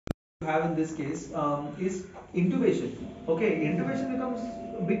have in this case is intubation. Okay, intubation becomes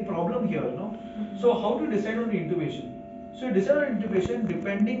a big problem here, no? So how to decide on the intubation? So you decide on intubation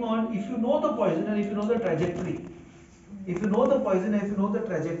depending on if you know the poison and if you know the trajectory. If you know the poison and if you know the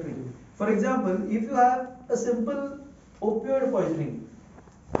trajectory. For example, if you have a simple opioid poisoning,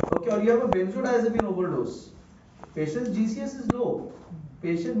 okay, or you have a benzodiazepine overdose, patient's GCS is low,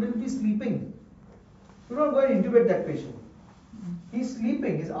 patient will be sleeping. Do not go and intubate that patient. He's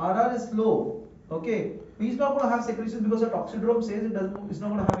sleeping, his RR is low. Okay, he's not going to have secretions because the toxidrome says it's not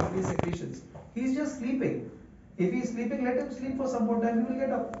going to have increased secretions. He's just sleeping. If he's sleeping, let him sleep for some more time, he will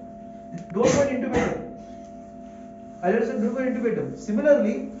get up. Don't go and intubate him. I just said don't go and intubate him.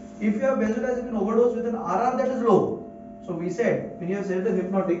 Similarly, if you have benzodiazepine overdose with an RR that is low, so we said when you have sedative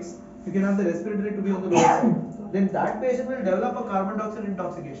hypnotics, you can have the respiratory to be on the lower side. Then that patient will develop a carbon dioxide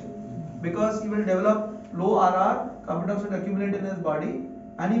intoxication because he will develop low RR, carbon dioxide accumulate in his body,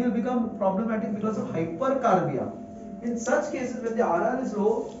 and he will become problematic because of hypercarbia. In such cases, when the RR is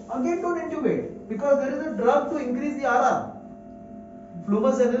low, again don't intubate because there is a drug to increase the RR.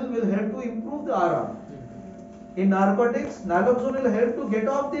 Flumazenil will help to improve the RR. In narcotics, naloxone will help to get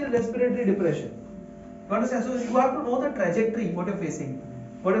off the respiratory depression. You understand? So you have to know the trajectory, what you're facing.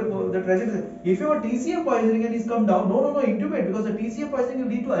 What the trajectory. If you have a TCA poisoning and he's come down, no, intubate because the TCA poisoning will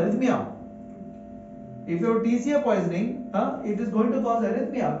lead to arrhythmia. If you have TCA poisoning, it is going to cause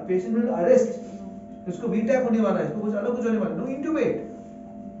arrhythmia. Patient will arrest. इसको V-type होने वाला है, इसको कुछ अलग कुछ होने वाला है. No, intubate.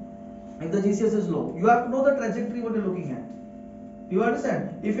 If the GCS is low, you have to know the trajectory what you're looking at. You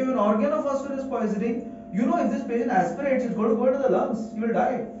understand? If you have an organophosphorus poisoning, you know if this patient aspirates, it's going to go into the lungs. You will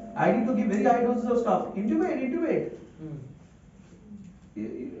die. I need to give very high doses of stuff. Intubate.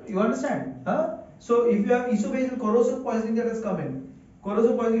 You understand? So if you have esophageal corrosive poisoning that has come in,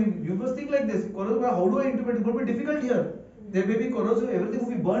 corrosive poisoning, you must think like this. Corrosive, how do I intubate? It's going to be difficult here. There may be corrosive, everything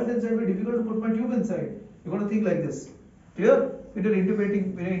will be burnt inside, it will be difficult to put my tube inside. You're going to think like this. Clear? When you're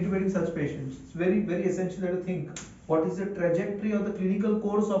intubating such patients, it's very, very essential to think what is the trajectory or the clinical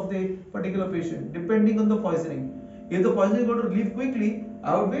course of the particular patient, depending on the poisoning. If the poisoning is going to relieve quickly,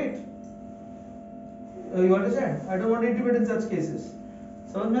 I would wait. You understand? I don't want to intubate in such cases.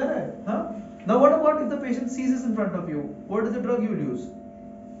 So, now what about if the patient seizes in front of you? What is the drug you will use?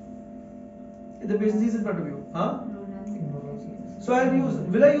 If the patient seizes in front of you, So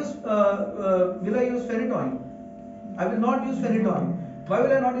will I use phenytoin? I will not use phenytoin. Why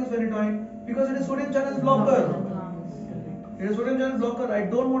will I not use phenytoin? Because it is sodium channel blocker. It is sodium channel blocker. I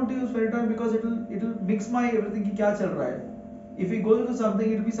don't want to use phenytoin because it will mix my everything ki kya chal raha hai. If he goes into something,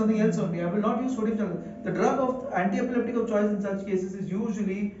 it will be something else only. I will not use sodium channel. The drug of anti-epileptic of choice in such cases is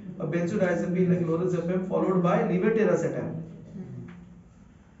usually a benzodiazepine like lorazepam followed by levetiracetam.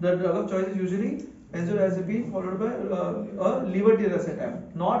 The drug of choice is usually benzodiazepine followed by a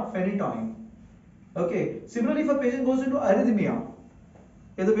levetiracetam, not phenytoin. Okay. Similarly, if a patient goes into arrhythmia,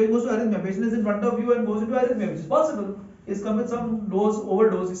 if the patient goes to arrhythmia, patient is in front of you and goes into arrhythmia, which is possible, is come with some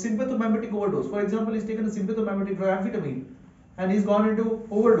overdose, sympathomimetic overdose. For example, he's taken a sympathomimetic drug, amphetamine, and he's gone into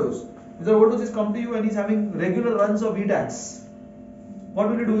overdose. If the overdose has come to you and he's having regular runs of EDAX, what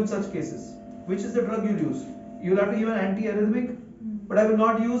will you do in such cases? Which is the drug you'll use? You'll have to give an anti-arrhythmic, but I will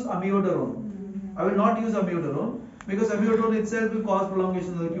not use amiodarone. I will not use amiodarone because amiodarone itself will cause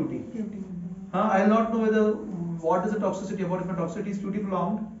prolongation of the QT. I will not know what is the toxicity. About if my toxicity is QT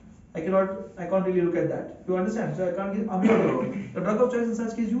prolonged, I can't really look at that. You understand? So I can't give amiodarone. The drug of choice in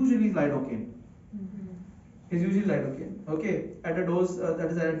such case usually is lidocaine. Is usually lidocaine. Okay, at a dose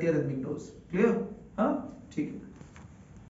that is an anti-arrhythmic dose. Clear? ठीक है.